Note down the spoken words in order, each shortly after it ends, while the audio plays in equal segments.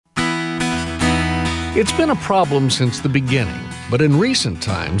It's been a problem since the beginning, but in recent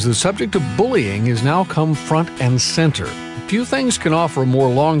times, the subject of bullying has now come front and center. Few things can offer a more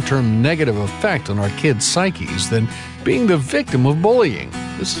long-term negative effect on our kids' psyches than being the victim of bullying.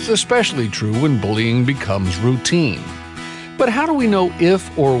 This is especially true when bullying becomes routine. But how do we know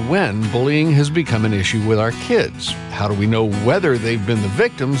if or when bullying has become an issue with our kids? How do we know whether they've been the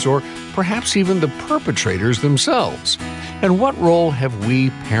victims or perhaps even the perpetrators themselves? And what role have we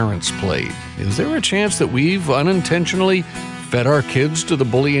parents played? Is there a chance that we've unintentionally fed our kids to the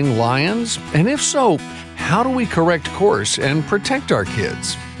bullying lions? And if so, how do we correct course and protect our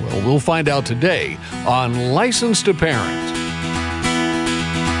kids? Well, we'll find out today on Licensed to Parent.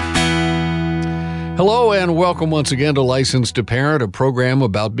 Hello and welcome once again to Licensed to Parent, a program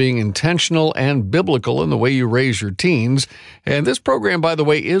about being intentional and biblical in the way you raise your teens. And this program, by the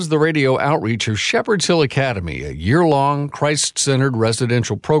way, is the radio outreach of Shepherd's Hill Academy, a year-long Christ-centered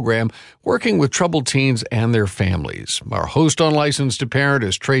residential program working with troubled teens and their families. Our host on Licensed to Parent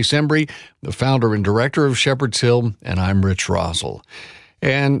is Trace Embry, the founder and director of Shepherd's Hill, and I'm Rich Rosell.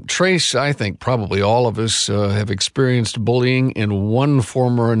 And Trace, I think probably all of us have experienced bullying in one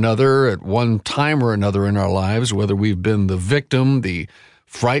form or another at one time or another in our lives, whether we've been the victim, the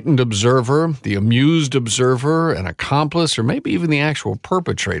frightened observer, the amused observer, an accomplice, or maybe even the actual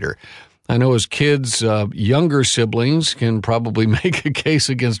perpetrator. I know as kids, younger siblings can probably make a case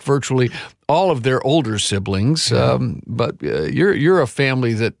against virtually all of their older siblings. But you're a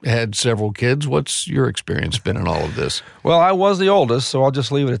family that had several kids. What's your experience been in all of this? Well, I was the oldest, so I'll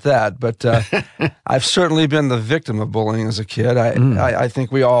just leave it at that. But I've certainly been the victim of bullying as a kid. I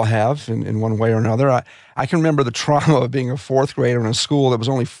think we all have in one way or another. I can remember the trauma of being a fourth grader in a school that was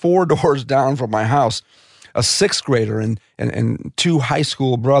only 4 doors down from my house, a sixth grader and 2 high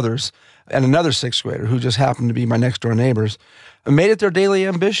school brothers, and another sixth grader who just happened to be my next-door neighbors, made it their daily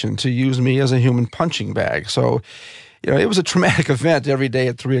ambition to use me as a human punching bag. So, it was a traumatic event every day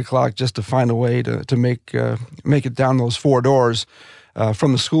at 3 o'clock just to find a way to make it down those 4 doors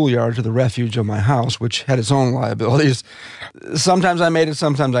from the schoolyard to the refuge of my house, which had its own liabilities. Sometimes I made it,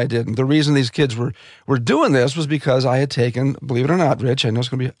 sometimes I didn't. The reason these kids were doing this was because I had taken, believe it or not, Rich, I know it's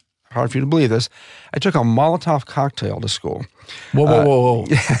going to be hard for you to believe this, I took a Molotov cocktail to school. Whoa.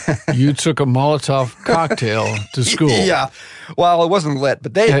 You took a Molotov cocktail to school. Yeah. Well, it wasn't lit,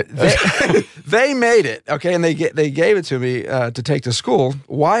 but they made it, okay, and they gave it to me to take to school.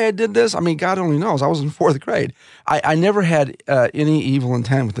 Why I did this? I mean, God only knows. I was in 4th grade. I never had any evil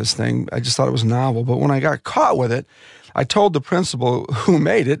intent with this thing. I just thought it was novel. But when I got caught with it, I told the principal who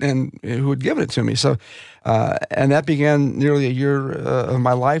made it and who had given it to me. So, and that began nearly a year of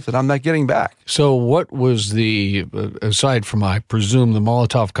my life that I'm not getting back. So what was aside from, I presume, the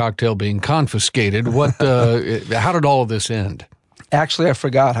Molotov cocktail being confiscated, how did all of this end? Actually, I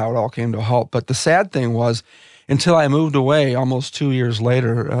forgot how it all came to a halt. But the sad thing was, until I moved away almost 2 years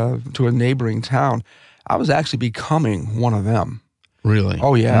later to a neighboring town, I was actually becoming one of them. Really?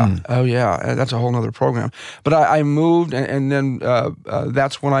 Oh, yeah. Oh, yeah. That's a whole other program. But I moved, and then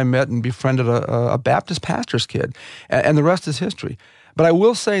that's when I met and befriended a Baptist pastor's kid. And the rest is history. But I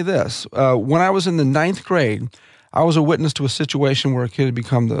will say this. When I was in the 9th grade, I was a witness to a situation where a kid had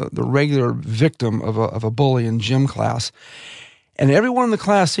become the regular victim of a bully in gym class. And everyone in the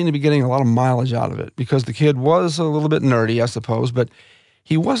class seemed to be getting a lot of mileage out of it because the kid was a little bit nerdy, I suppose, but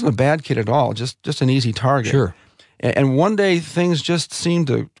he wasn't a bad kid at all, just an easy target. Sure. And one day, things just seemed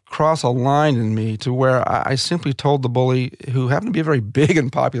to cross a line in me to where I simply told the bully, who happened to be a very big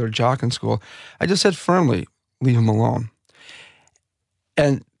and popular jock in school, I just said firmly, leave him alone.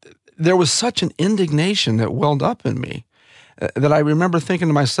 And there was such an indignation that welled up in me that I remember thinking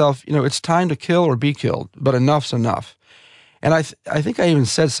to myself, it's time to kill or be killed, but enough's enough. And I think I even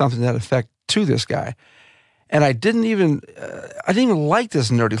said something to that effect to this guy. And I didn't even like this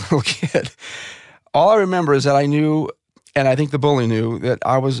nerdy little kid. All I remember is that I knew, and I think the bully knew, that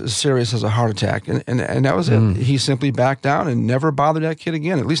I was as serious as a heart attack. And that was it. He simply backed down and never bothered that kid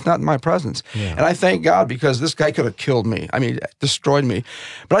again, at least not in my presence. Yeah. And I thank God, because this guy could have killed me. I mean, destroyed me.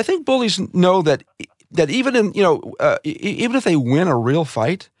 But I think bullies know that even in, even if they win a real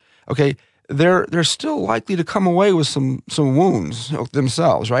fight, okay, they're still likely to come away with some wounds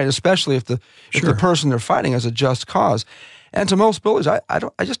themselves, right? Especially if the person they're fighting has a just cause. And to most bullies, I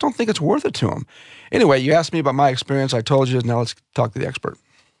just don't think it's worth it to them. Anyway, you asked me about my experience. I told you. Now let's talk to the expert.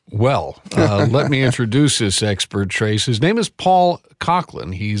 Well, let me introduce this expert, Trace. His name is Paul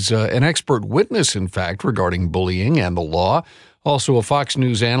Coughlin. He's an expert witness, in fact, regarding bullying and the law. Also a Fox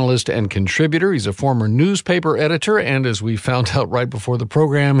News analyst and contributor. He's a former newspaper editor, and as we found out right before the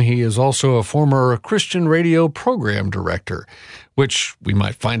program, he is also a former Christian radio program director, which we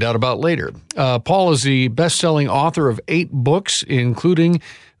might find out about later. Paul is the best-selling author of 8 books, including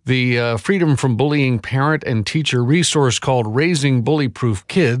the Freedom from Bullying parent and teacher resource called Raising Bully-Proof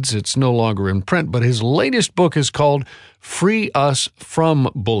Kids. It's no longer in print, but his latest book is called Free Us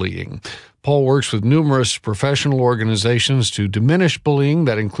from Bullying. Paul works with numerous professional organizations to diminish bullying.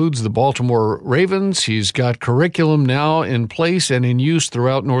 That includes the Baltimore Ravens. He's got curriculum now in place and in use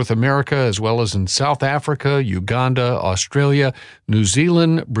throughout North America, as well as in South Africa, Uganda, Australia, New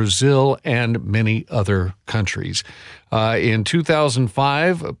Zealand, Brazil, and many other countries. In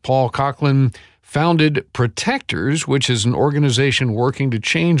 2005, Paul Coughlin founded Protectors, which is an organization working to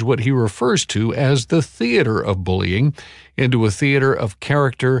change what he refers to as the theater of bullying into a theater of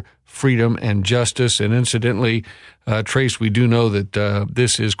character, freedom, and justice. And incidentally, Trace, we do know that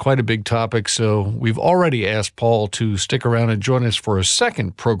this is quite a big topic, so we've already asked Paul to stick around and join us for a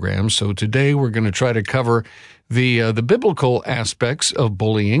second program. So today we're going to try to cover the biblical aspects of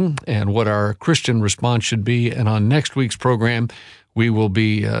bullying and what our Christian response should be. And on next week's program, we will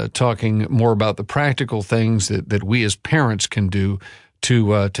be talking more about the practical things that we as parents can do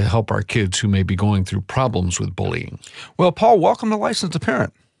to help our kids who may be going through problems with bullying. Well, Paul, welcome to Licensed to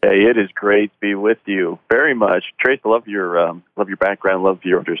Parent. Hey, it is great to be with you very much. Trace, I love your background, love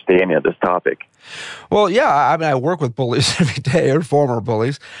your understanding of this topic. Well, yeah, I mean, I work with bullies every day, or former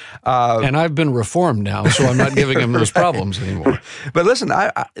bullies. And I've been reformed now, so I'm not giving them those problems anymore. But listen,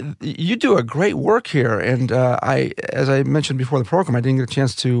 you do a great work here, and as I mentioned before the program, I didn't get a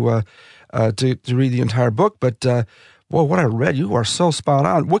chance to read the entire book, but well, what I read, you are so spot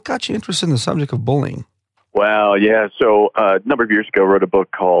on. What got you interested in the subject of bullying? Wow, yeah. So a number of years ago, I wrote a book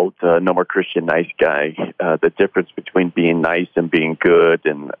called No More Christian Nice Guy, the difference between being nice and being good.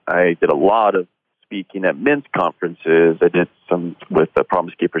 And I did a lot of speaking at men's conferences. I did some with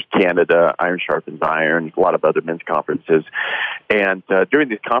Promise Keepers Canada, Iron Sharpens Iron, a lot of other men's conferences. And during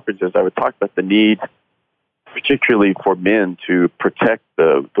these conferences, I would talk about the need, particularly for men, to protect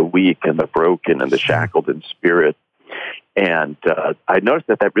the weak and the broken and the shackled in spirit. And I noticed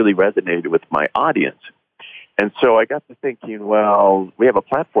that really resonated with my audience. And so I got to thinking, well, we have a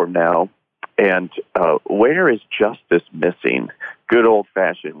platform now, and where is justice missing? Good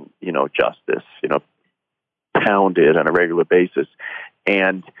old-fashioned, justice, pounded on a regular basis,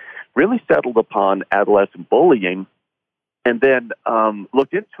 and really settled upon adolescent bullying, and then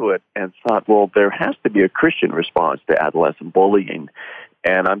looked into it and thought, well, there has to be a Christian response to adolescent bullying.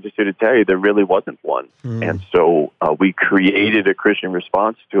 And I'm just here to tell you there really wasn't one. And so we created a Christian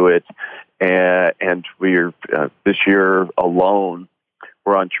response to it, and we're this year alone,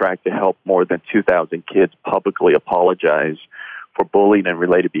 we're on track to help more than 2,000 kids publicly apologize for bullying and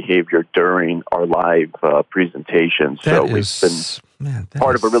related behavior during our live presentation. So we've been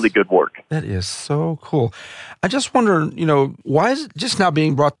part of a really good work. That is so cool. I just wonder, why is it just now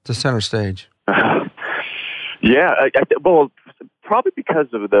being brought to center stage? Yeah, well, probably because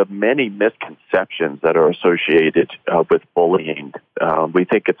of the many misconceptions that are associated with bullying. We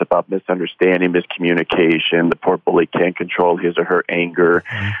think it's about misunderstanding, miscommunication. The poor bully can't control his or her anger.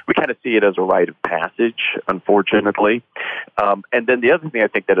 We kind of see it as a rite of passage, unfortunately. And then the other thing I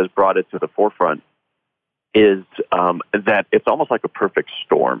think that has brought it to the forefront is that it's almost like a perfect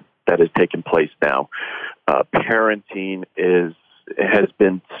storm that has taken place now. Parenting has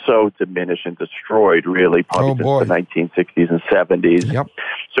been so diminished and destroyed, really, probably since the 1960s and 70s. Yep.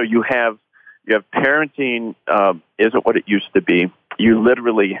 So you have parenting isn't what it used to be. You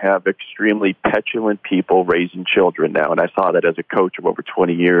literally have extremely petulant people raising children now, and I saw that as a coach of over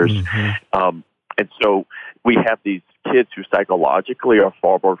 20 years. And so we have these kids who psychologically are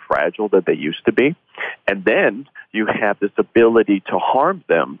far more fragile than they used to be. And then you have this ability to harm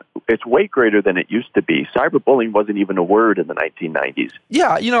them. It's way greater than it used to be. Cyberbullying wasn't even a word in the 1990s.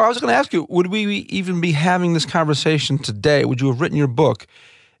 Yeah, I was going to ask you, would we even be having this conversation today? Would you have written your book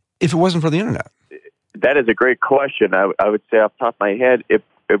if it wasn't for the internet? That is a great question. I would say off the top of my head, it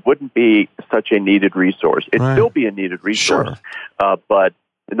wouldn't be such a needed resource. It'd still be a needed resource, but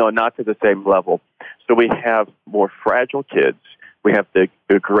no, not to the same level. So we have more fragile kids. We have the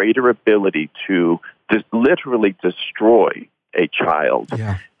greater ability to literally destroy a child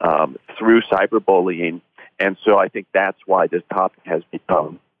through cyberbullying. And so I think that's why this topic has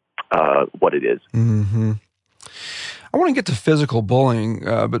become what it is. I want to get to physical bullying,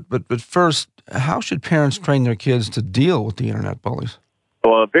 but first, how should parents train their kids to deal with the internet bullies?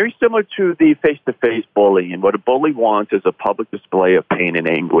 Well, very similar to the face-to-face bullying. What a bully wants is a public display of pain and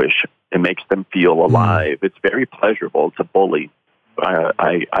anguish. It makes them feel alive. It's very pleasurable to bully.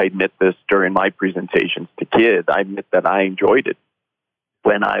 I admit this during my presentations to kids. I admit that I enjoyed it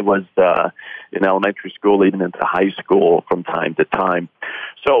when I was in elementary school, even into high school from time to time.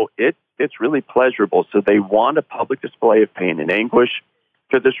 So it's really pleasurable. So they want a public display of pain and anguish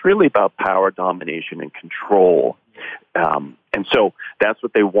because it's really about power, domination, and control. And so that's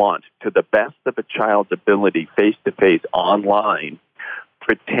what they want. To the best of a child's ability, face-to-face, online,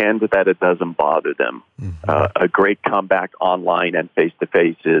 pretend that it doesn't bother them. A great comeback online and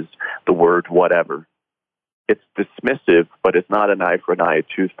face-to-face is the word whatever. It's dismissive, but it's not an eye for an eye, a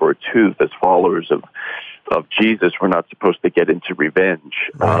tooth for a tooth. As followers of Jesus, we're not supposed to get into revenge.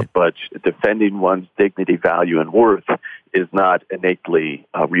 Right. But defending one's dignity, value, and worth is not innately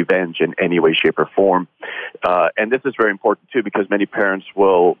revenge in any way, shape, or form. And this is very important, too, because many parents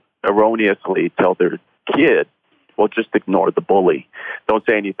will erroneously tell their kid, well, just ignore the bully. Don't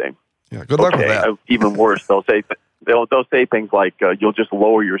say anything. Yeah, good luck with that. Even worse, they'll say things like, you'll just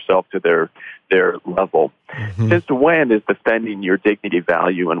lower yourself to their level. Since when is defending your dignity,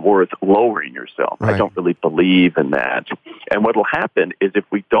 value, and worth lowering yourself? Right. I don't really believe in that. And what will happen is if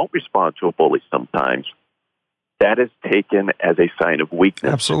we don't respond to a bully sometimes, that is taken as a sign of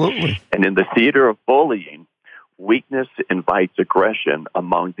weakness. Absolutely. And in the theater of bullying, weakness invites aggression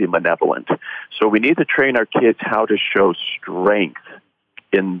among the malevolent. So we need to train our kids how to show strength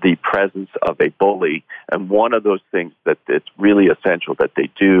in the presence of a bully. And one of those things that it's really essential that they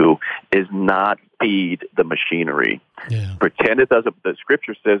do is not feed the machinery. Yeah. Pretend it doesn't. The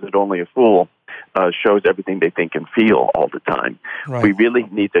scripture says that only a fool shows everything they think and feel all the time. Right. We really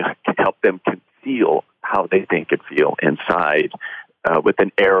need to help them conceal how they think and feel inside with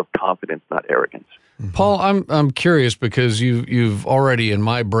an air of confidence, not arrogance. Paul, I'm curious because you've already in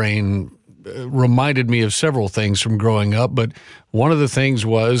my brain reminded me of several things from growing up, but one of the things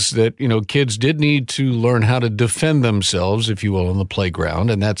was that, kids did need to learn how to defend themselves, if you will, on the playground,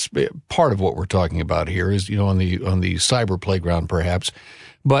 and that's part of what we're talking about here is, on the cyber playground perhaps.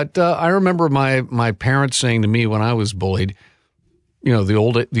 But I remember my parents saying to me when I was bullied,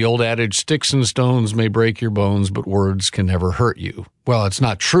 the old adage, sticks and stones may break your bones, but words can never hurt you. Well, it's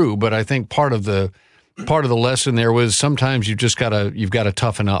not true, but I think part of the lesson there was sometimes you've got to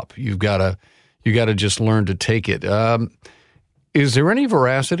toughen up. You've got to just learn to take it. Is there any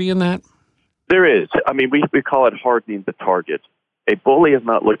veracity in that? There is. I mean, we call it hardening the target. A bully is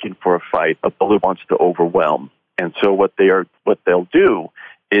not looking for a fight. A bully wants to overwhelm. And so what they'll do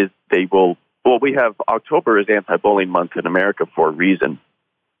is they will. Well, we have October is anti-bullying month in America for a reason,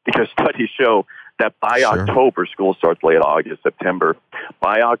 because studies show that by October, school starts late August, September.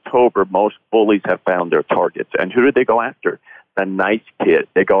 By October, most bullies have found their targets. And who do they go after? The nice kid.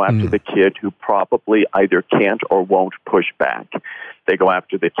 They go after the kid who probably either can't or won't push back. They go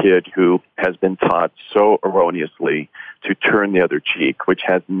after the kid who has been taught so erroneously to turn the other cheek, which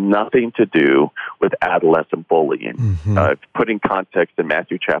has nothing to do with adolescent bullying. Put in context in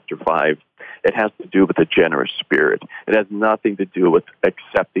Matthew chapter 5, it has to do with a generous spirit. It has nothing to do with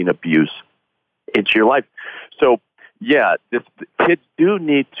accepting abuse into your life. So, yeah, kids do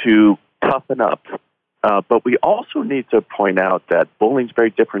need to toughen up. But we also need to point out that bullying is very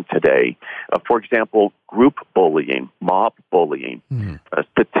different today. For example, group bullying, mob bullying,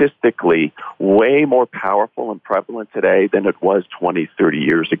 statistically way more powerful and prevalent today than it was 20, 30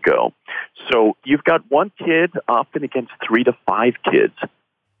 years ago. So you've got one kid often against 3 to 5 kids.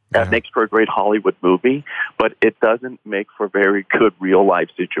 That makes for a great Hollywood movie, but it doesn't make for a very good real-life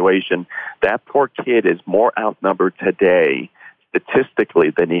situation. That poor kid is more outnumbered today, statistically,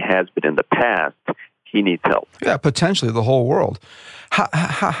 than he has been in the past. He needs help. Yeah, potentially the whole world.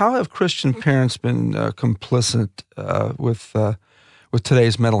 How have Christian parents been complicit with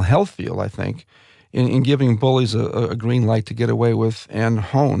today's mental health field, I think, in giving bullies a green light to get away with and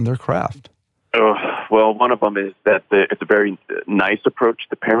hone their craft? Well, one of them is that it's a very nice approach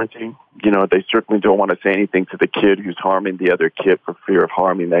to parenting. They certainly don't want to say anything to the kid who's harming the other kid for fear of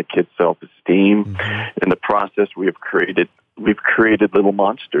harming that kid's self-esteem. In the process, we've created little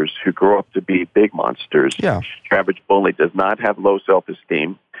monsters who grow up to be big monsters. Yeah. Your average bully does not have low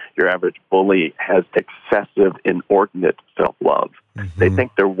self-esteem. Your average bully has excessive, inordinate self-love. They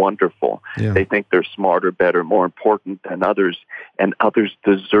think they're wonderful. Yeah. They think they're smarter, better, more important than others, and others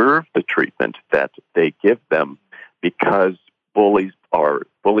deserve the treatment that they give them because bullies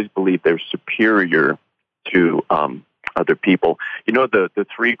believe they're superior to other people. The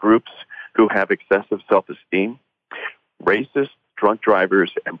 3 groups who have excessive self-esteem: racists, drunk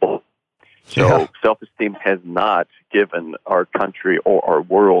drivers, and bullies. So self-esteem has not given our country or our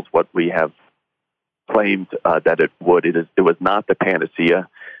world what we have claimed that it would. It was not the panacea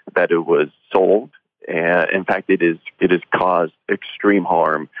that it was sold. And in fact, it has caused extreme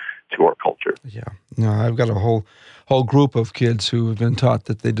harm to our culture. Yeah. No, I've got a whole group of kids who have been taught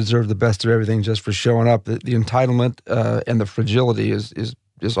that they deserve the best of everything just for showing up. The entitlement and the fragility is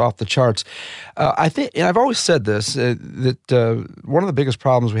off the charts. I think, and I've always said this, that one of the biggest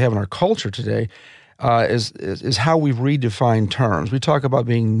problems we have in our culture today is how we've redefined terms. We talk about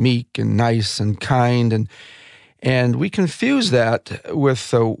being meek and nice and kind, and we confuse that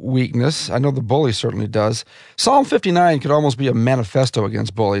with weakness. I know the bully certainly does. Psalm 59 could almost be a manifesto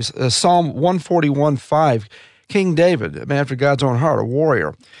against bullies. Psalm 141:5, King David, a man after God's own heart, a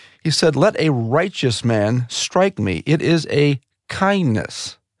warrior, he said, "Let a righteous man strike me. It is a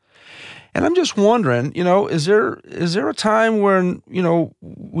kindness." And I'm just wondering, is there a time when,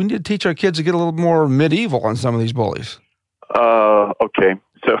 we need to teach our kids to get a little more medieval on some of these bullies? Okay.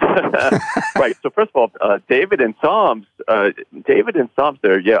 So, right. So first of all, David in Psalms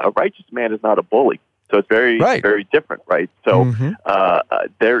there, a righteous man is not a bully. So it's very, very different, right? So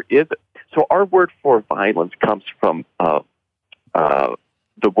so our word for violence comes from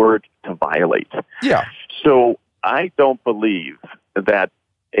the word to violate. Yeah. So I don't believe that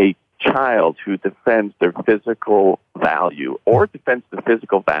a child who defends their physical value or defends the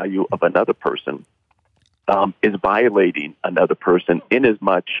physical value of another person is violating another person in as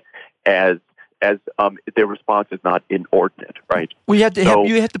much as their response is not inordinate, right? Well, you have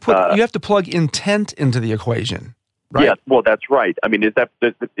to plug intent into the equation, right? Yeah, well, that's right. I mean,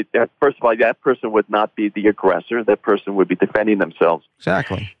 first of all, that person would not be the aggressor. That person would be defending themselves.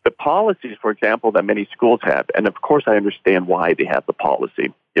 Exactly. The policies, for example, that many schools have, and of course I understand why they have the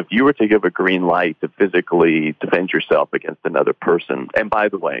policy. If you were to give a green light to physically defend yourself against another person, and by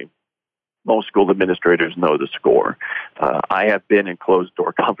the way, most school administrators know the score. I have been in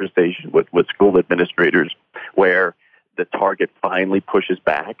closed-door conversation with school administrators where the target finally pushes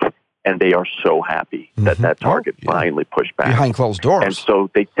back, and they are so happy that target finally pushed back. Behind closed doors. And so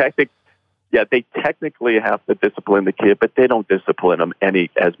they technically have to discipline the kid, but they don't discipline them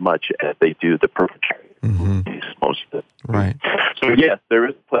as much as they do the perpetrator. Most of it. Right. So yes, there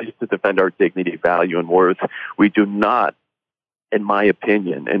is a place to defend our dignity, value, and worth. We do not, in my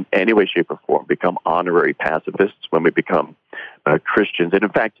opinion, in any way, shape, or form, become honorary pacifists when we become Christians. And in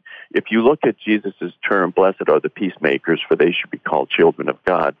fact, if you look at Jesus' term, "Blessed are the peacemakers, for they should be called children of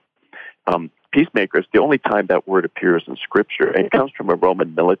God." Peacemakers, the only time that word appears in Scripture, it comes from a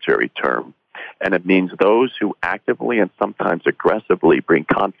Roman military term, and it means those who actively and sometimes aggressively bring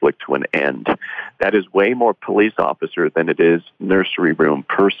conflict to an end. That is way more police officer than it is nursery room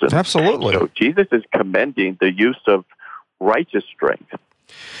person. Absolutely. So Jesus is commending the use of righteous strength,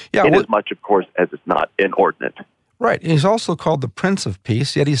 as much, of course, as it's not inordinate. Right. He's also called the Prince of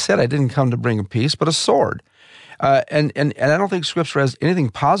Peace, yet he said, "I didn't come to bring a peace, but a sword." And I don't think Scripture has anything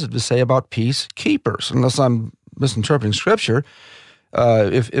positive to say about peacekeepers, unless I'm misinterpreting Scripture.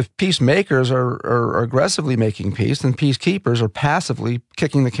 If peacemakers are aggressively making peace, then peacekeepers are passively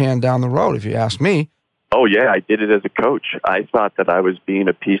kicking the can down the road, if you ask me. Oh, yeah, I did it as a coach. I thought that I was being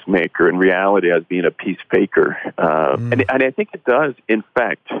a peacemaker. In reality, I was being a peace faker. And I think it does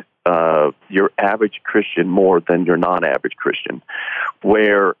infect your average Christian more than your non-average Christian,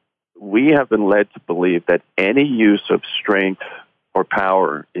 where we have been led to believe that any use of strength or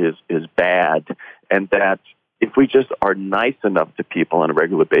power is bad, and that if we just are nice enough to people on a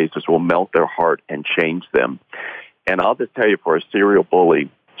regular basis, we'll melt their heart and change them. And I'll just tell you, for a serial bullies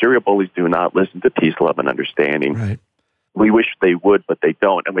do not listen to peace, love, and understanding. Right. We wish they would, but they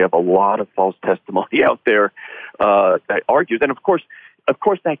don't. And we have a lot of false testimony out there that argues. And of course,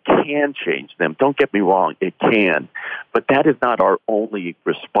 that can change them. Don't get me wrong, it can. But that is not our only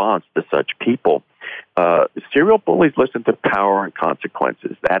response to such people. Serial bullies listen to power and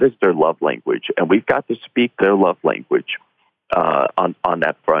consequences. That is their love language. And we've got to speak their love language on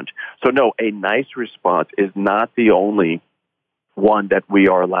that front. So no, a nice response is not the only one that we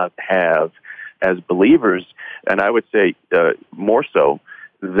are allowed to have as believers. And I would say more so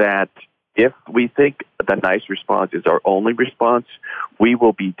that if we think the nice response is our only response, we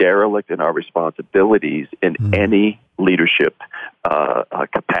will be derelict in our responsibilities in any leadership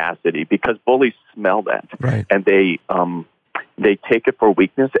capacity, because bullies smell that, right. And they take it for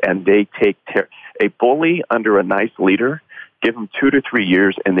weakness, and they take a bully under a nice leader. Give them 2 to 3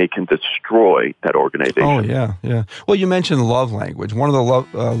 years, and they can destroy that organization. Oh, yeah. Well, you mentioned love language. One of the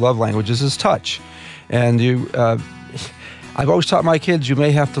love languages is touch. And I've always taught my kids you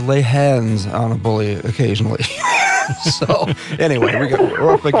may have to lay hands on a bully occasionally. So anyway,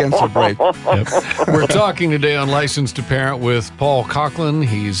 we're up against a break. Yep. We're talking today on Licensed to Parent with Paul Conklin.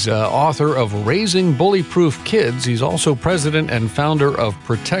 He's author of Raising Bully-Proof Kids. He's also president and founder of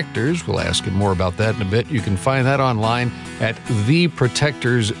Protectors. We'll ask him more about that in a bit. You can find that online at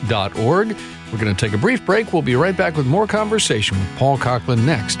theprotectors.org. We're going to take a brief break. We'll be right back with more conversation with Paul Conklin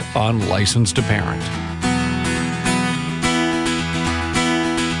next on Licensed to Parent.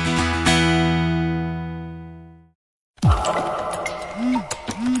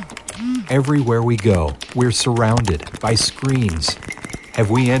 Everywhere we go, we're surrounded by screens. Have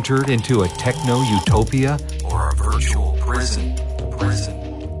we entered into a techno-utopia or a virtual prison?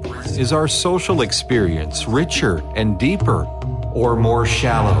 Is our social experience richer and deeper or more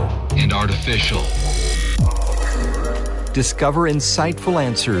shallow and artificial? Discover insightful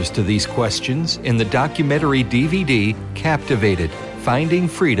answers to these questions in the documentary DVD Captivated, Finding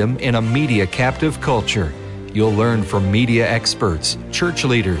Freedom in a Media Captive Culture. You'll learn from media experts, church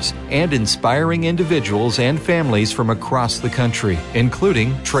leaders, and inspiring individuals and families from across the country,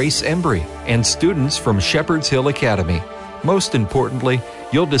 including Trace Embry and students from Shepherd's Hill Academy. Most importantly,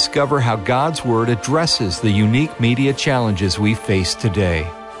 you'll discover how God's Word addresses the unique media challenges we face today.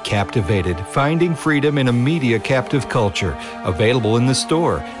 Captivated, Finding Freedom in a Media Captive Culture. Available in the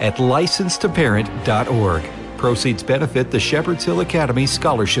store at licensedtoparent.org. Proceeds benefit the Shepherd's Hill Academy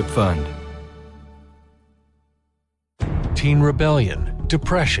Scholarship Fund. Teen rebellion,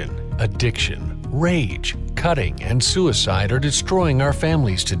 depression, addiction, rage, cutting, and suicide are destroying our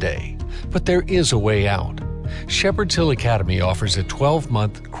families today. But there is a way out. Shepherd's Hill Academy offers a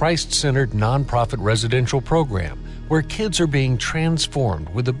 12-month, Christ-centered nonprofit residential program where kids are being transformed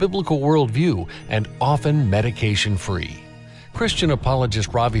with a biblical worldview and often medication-free. Christian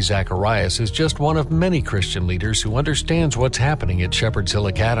apologist Ravi Zacharias is just one of many Christian leaders who understands what's happening at Shepherd's Hill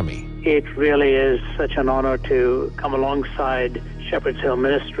Academy. It really is such an honor to come alongside Shepherd's Hill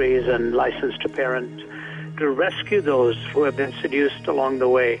Ministries and Licensed to Parent to rescue those who have been seduced along the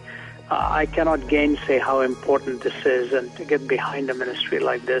way. I cannot gainsay how important this is, and to get behind a ministry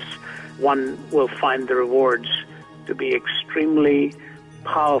like this, one will find the rewards to be extremely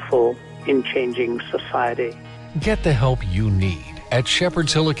powerful in changing society. Get the help you need at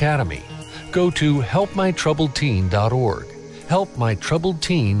Shepherd's Hill Academy. Go to helpmytroubledteen.org.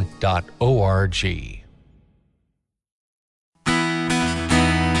 helpmytroubledteen.org.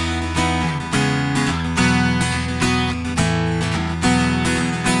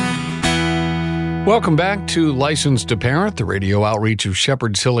 Welcome back to Licensed to Parent, the radio outreach of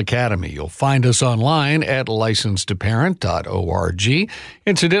Shepherd's Hill Academy. You'll find us online at licensedtoparent.org.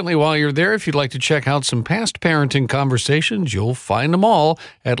 Incidentally, while you're there, if you'd like to check out some past parenting conversations, you'll find them all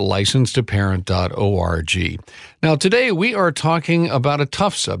at licensedtoparent.org. Now, today we are talking about a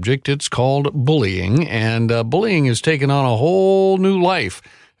tough subject. It's called bullying, and bullying has taken on a whole new life,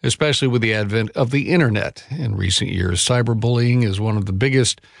 especially with the advent of the internet. In recent years, cyberbullying is one of the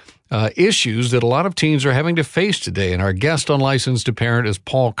biggest issues that a lot of teens are having to face today. And our guest on Licensed to Parent is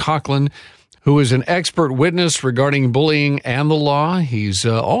Paul Conklin, who is an expert witness regarding bullying and the law. He's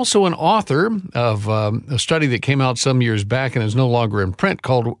also an author of a study that came out some years back and is no longer in print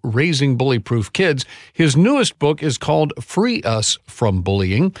called Raising Bully-Proof Kids. His newest book is called Free Us from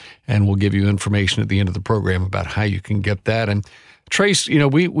Bullying, and we'll give you information at the end of the program about how you can get that. And Trace, you know,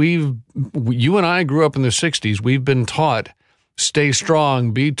 you and I grew up in the 60s. We've been taught stay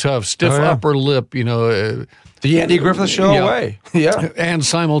strong, be tough, stiff upper lip, you know. The Andy Griffith Show way. Yeah. And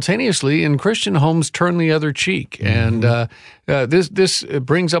simultaneously, in Christian homes, turn the other cheek. Mm-hmm. And this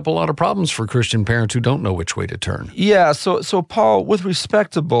brings up a lot of problems for Christian parents who don't know which way to turn. Yeah. So Paul, with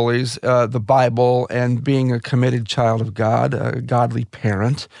respect to bullies, the Bible, and being a committed child of God, a godly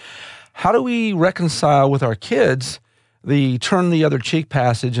parent, how do we reconcile with our kids the turn the other cheek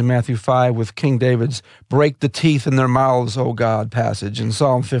passage in Matthew 5 with King David's break the teeth in their mouths, O God passage in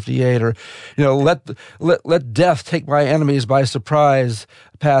Psalm 58, or, you know, let death take my enemies by surprise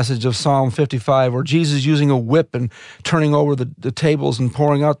passage of Psalm 55, or Jesus using a whip and turning over the tables and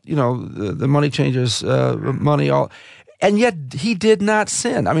pouring out, you know, the money changers' money, all, and yet he did not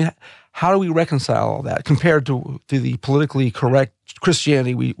sin. I mean, how do we reconcile all that compared to the politically correct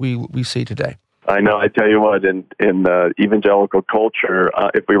Christianity we see today? I know. I tell you what, in evangelical culture,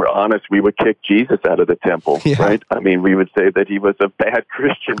 if we were honest, we would kick Jesus out of the temple, right? I mean, we would say that he was a bad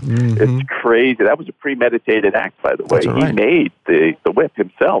Christian. Mm-hmm. It's crazy. That was a premeditated act, by the way. Right. He made the whip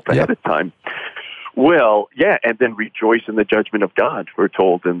himself ahead of time. Well, yeah, and then rejoice in the judgment of God, we're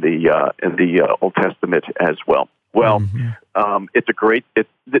told in the Old Testament as well. Well,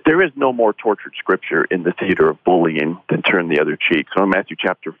 there is no more tortured scripture in the theater of bullying than turn the other cheek. So in Matthew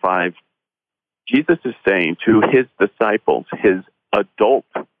chapter 5, Jesus is saying to his disciples, his adult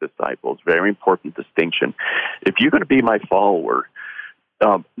disciples, very important distinction, if you're going to be my follower,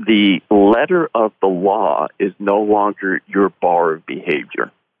 the letter of the law is no longer your bar of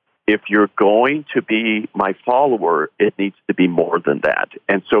behavior. If you're going to be my follower, it needs to be more than that.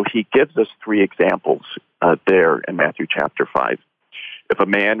 And so he gives us three examples there in Matthew chapter 5. If a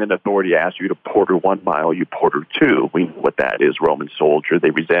man in authority asks you to porter 1 mile, you porter 2. We know what that is, Roman soldier. They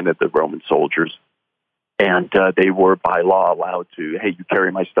resented the Roman soldiers. And they were by law allowed to, hey, you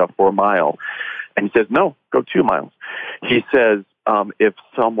carry my stuff for 1 mile. And he says, no, go 2 miles. He says, if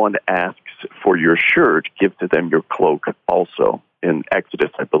someone asks for your shirt, give to them your cloak also. In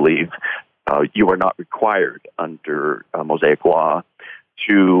Exodus, I believe, you are not required under Mosaic law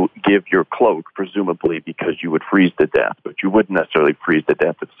to give your cloak, presumably because you would freeze to death, but you wouldn't necessarily freeze to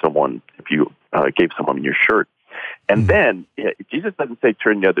death if you gave someone your shirt. And then Jesus doesn't say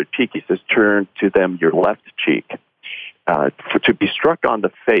turn the other cheek; he says turn to them your left cheek. To be struck on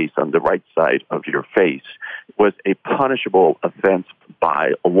the face, on the right side of your face, was a punishable offense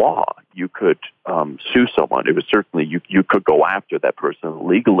by law. You could sue someone. It was certainly you could go after that person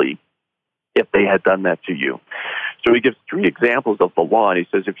legally if they had done that to you. So he gives three examples of the law, and he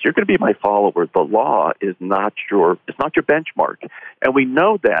says, if you're going to be my follower, the law is not your benchmark. And we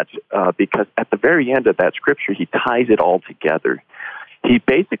know that because at the very end of that scripture, he ties it all together. He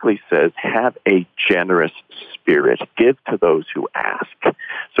basically says, have a generous spirit. Give to those who ask.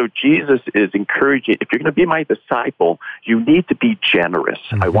 So Jesus is encouraging, if you're going to be my disciple, you need to be generous.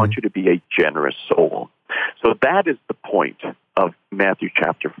 I want you to be a generous soul. So that is the point of Matthew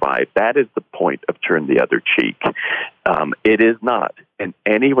chapter 5. That is the point of turn the other cheek. It is not in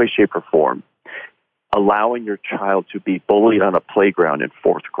any way, shape, or form allowing your child to be bullied on a playground in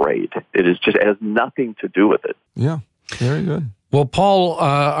 4th grade. It has nothing to do with it. Yeah, very good. Well, Paul,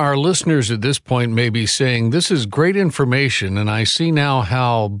 our listeners at this point may be saying, this is great information, and I see now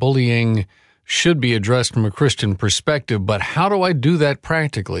how bullying should be addressed from a Christian perspective, but how do I do that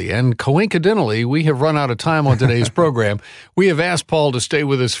practically? And coincidentally, we have run out of time on today's program. We have asked Paul to stay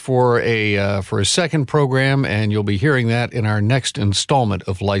with us for a second program, and you'll be hearing that in our next installment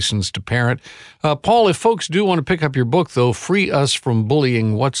of Licensed to Parent. Paul, if folks do want to pick up your book, though, Free Us from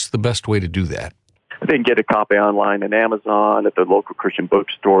Bullying, what's the best way to do that? They can get a copy online on Amazon, at the local Christian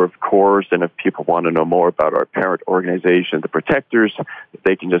bookstore, of course. And if people want to know more about our parent organization, The Protectors,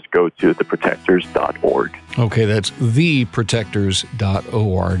 they can just go to theprotectors.org. Okay, that's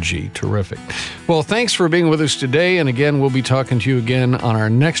theprotectors.org. Terrific. Well, thanks for being with us today. And again, we'll be talking to you again on our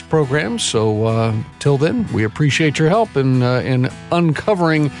next program. So till then, we appreciate your help in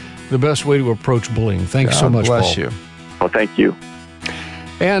uncovering the best way to approach bullying. Thanks so much, Paul. God bless you. Well, thank you.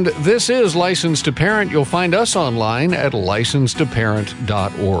 And this is Licensed to Parent. You'll find us online at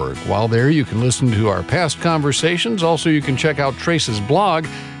licensedtoparent.org. While there, you can listen to our past conversations. Also, you can check out Trace's blog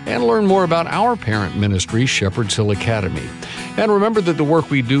and learn more about our parent ministry, Shepherd's Hill Academy. And remember that the work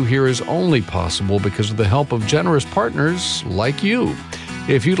we do here is only possible because of the help of generous partners like you.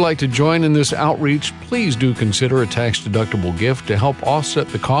 If you'd like to join in this outreach, please do consider a tax-deductible gift to help offset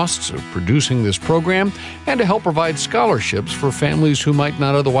the costs of producing this program and to help provide scholarships for families who might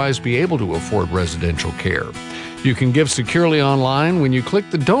not otherwise be able to afford residential care. You can give securely online when you click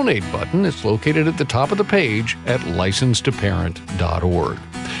the Donate button. It's located at the top of the page at licensedtoparent.org.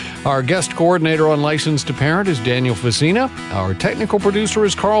 Our guest coordinator on Licensed to Parent is Daniel Facina. Our technical producer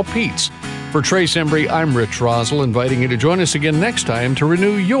is Carl Peets. For Trace Embry, I'm Rich Rosell, inviting you to join us again next time to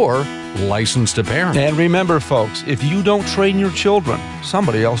renew your License to Parent. And remember, folks, if you don't train your children,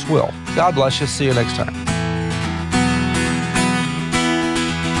 somebody else will. God bless you. See you next time.